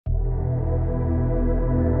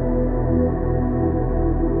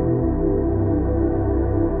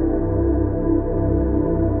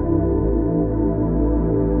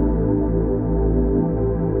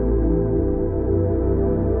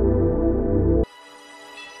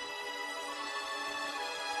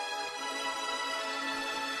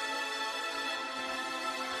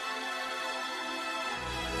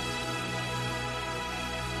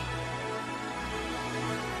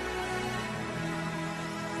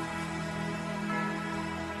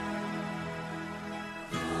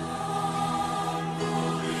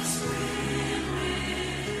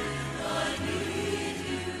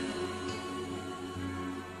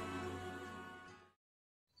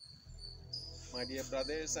My dear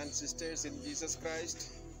brothers and sisters in Jesus Christ,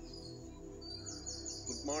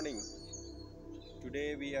 good morning.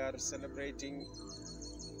 Today we are celebrating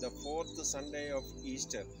the fourth Sunday of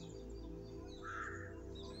Easter.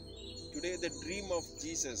 Today the dream of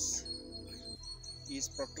Jesus is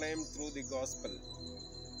proclaimed through the Gospel.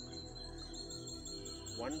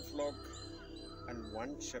 One flock and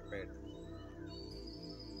one shepherd.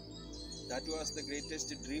 That was the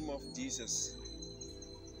greatest dream of Jesus.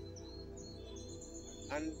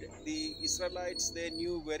 And the Israelites, they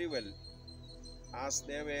knew very well, as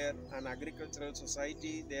they were an agricultural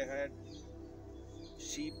society, they had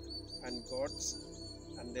sheep and goats,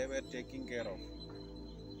 and they were taking care of.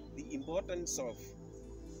 The importance of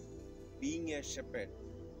being a shepherd.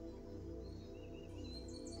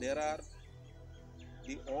 There are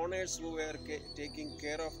the owners who were taking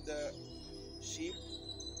care of the sheep,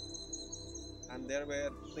 and there were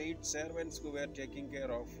paid servants who were taking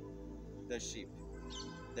care of the sheep.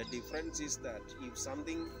 The difference is that if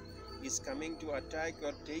something is coming to attack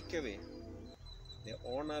or take away, the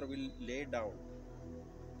owner will lay down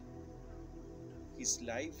his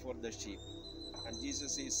life for the sheep. And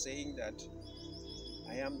Jesus is saying that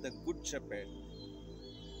I am the good shepherd.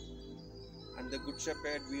 And the good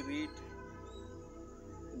shepherd we read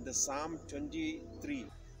in the Psalm 23,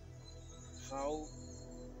 how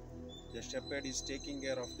the shepherd is taking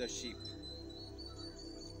care of the sheep.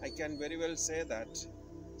 I can very well say that,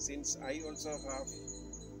 since I also have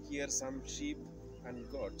here some sheep and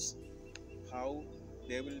goats, how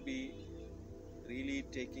they will be really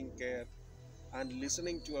taking care and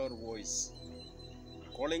listening to our voice.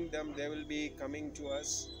 Calling them, they will be coming to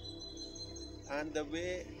us, and the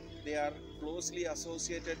way they are closely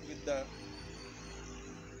associated with the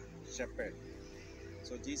shepherd.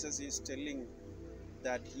 So Jesus is telling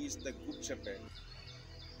that he is the good shepherd.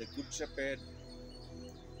 The good shepherd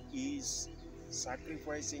is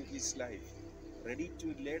sacrificing his life, ready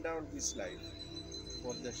to lay down his life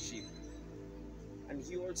for the sheep. And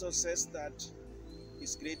he also says that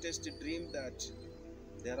his greatest dream, that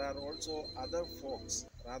there are also other folks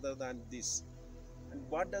rather than this. And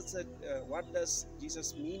what does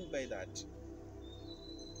Jesus mean by that?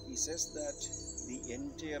 He says that the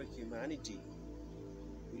entire humanity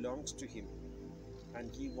belongs to him,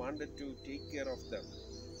 and he wanted to take care of them.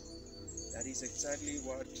 That is exactly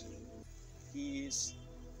what he is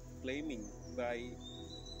claiming by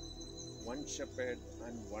one shepherd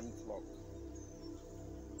and one flock.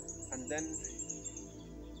 And then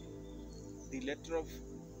the letter of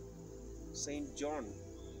Saint John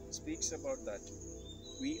speaks about that.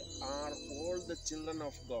 We are all the children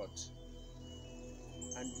of God,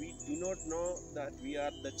 and we do not know that we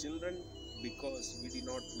are the children because we do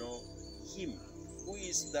not know him. Who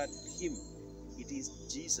is that him? It is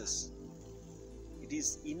Jesus. It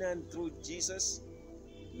is in and through Jesus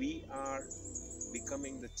we are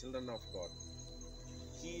becoming the children of God.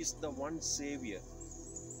 He is the one Savior,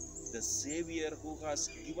 the Savior who has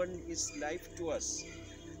given his life to us.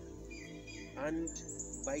 And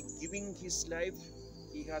by giving his life,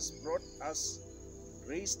 he has brought us,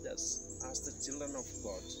 raised us as the children of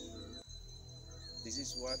God. This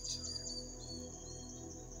is what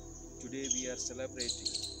today we are celebrating.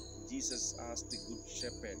 Jesus as the good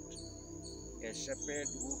shepherd. A shepherd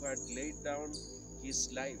who had laid down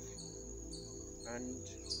his life and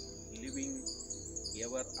living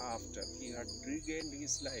ever after. He had regained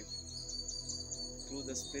his life through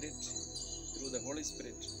the Spirit, through the Holy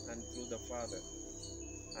Spirit, and through the Father.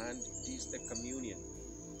 And it is the communion.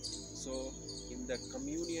 So in the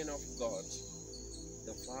communion of God,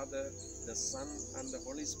 the Father, the Son, and the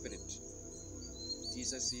Holy Spirit,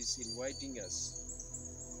 Jesus is inviting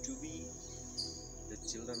us to be the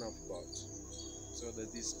children of God. So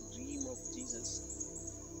that this dream of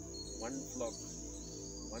Jesus, one flock,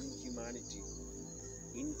 one humanity,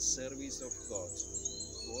 in service of God,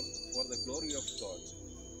 for the glory of God,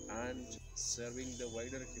 and serving the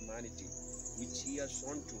wider humanity which he has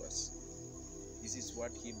shown to us. This is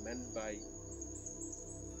what he meant by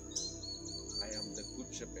I am the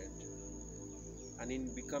good shepherd. And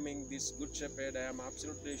in becoming this good shepherd, I am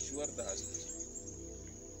absolutely sure that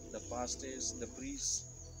the pastors, the priests,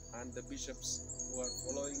 and the bishops who are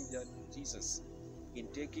following Jesus in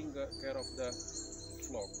taking care of the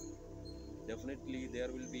flock, definitely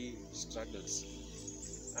there will be struggles.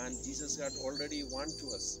 And Jesus had already warned to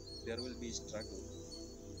us there will be struggle.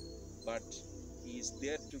 But he is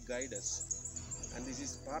there to guide us. And this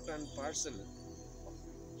is part and parcel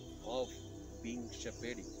of being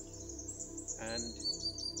shepherding. And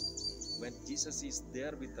when Jesus is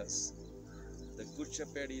there with us, the good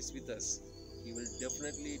shepherd is with us, he will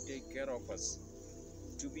definitely take care of us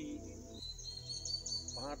to be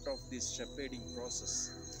part of this shepherding process,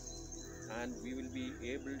 and we will be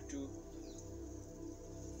able to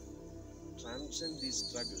transcend these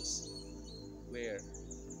struggles, where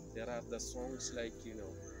there are the songs like,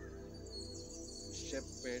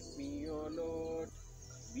 shepherd me, O Lord,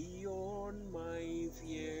 beyond my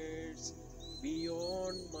fears,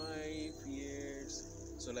 beyond my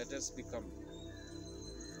fears. So let us become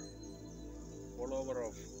follower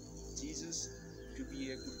of Jesus, to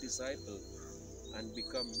be a good disciple and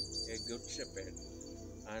become a good shepherd,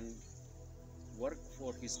 and work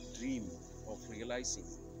for his dream of realizing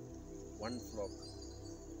one flock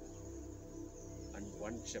and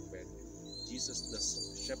one shepherd. Jesus the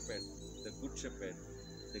shepherd, the good shepherd,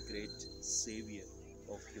 the great savior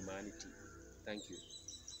of humanity. Thank you.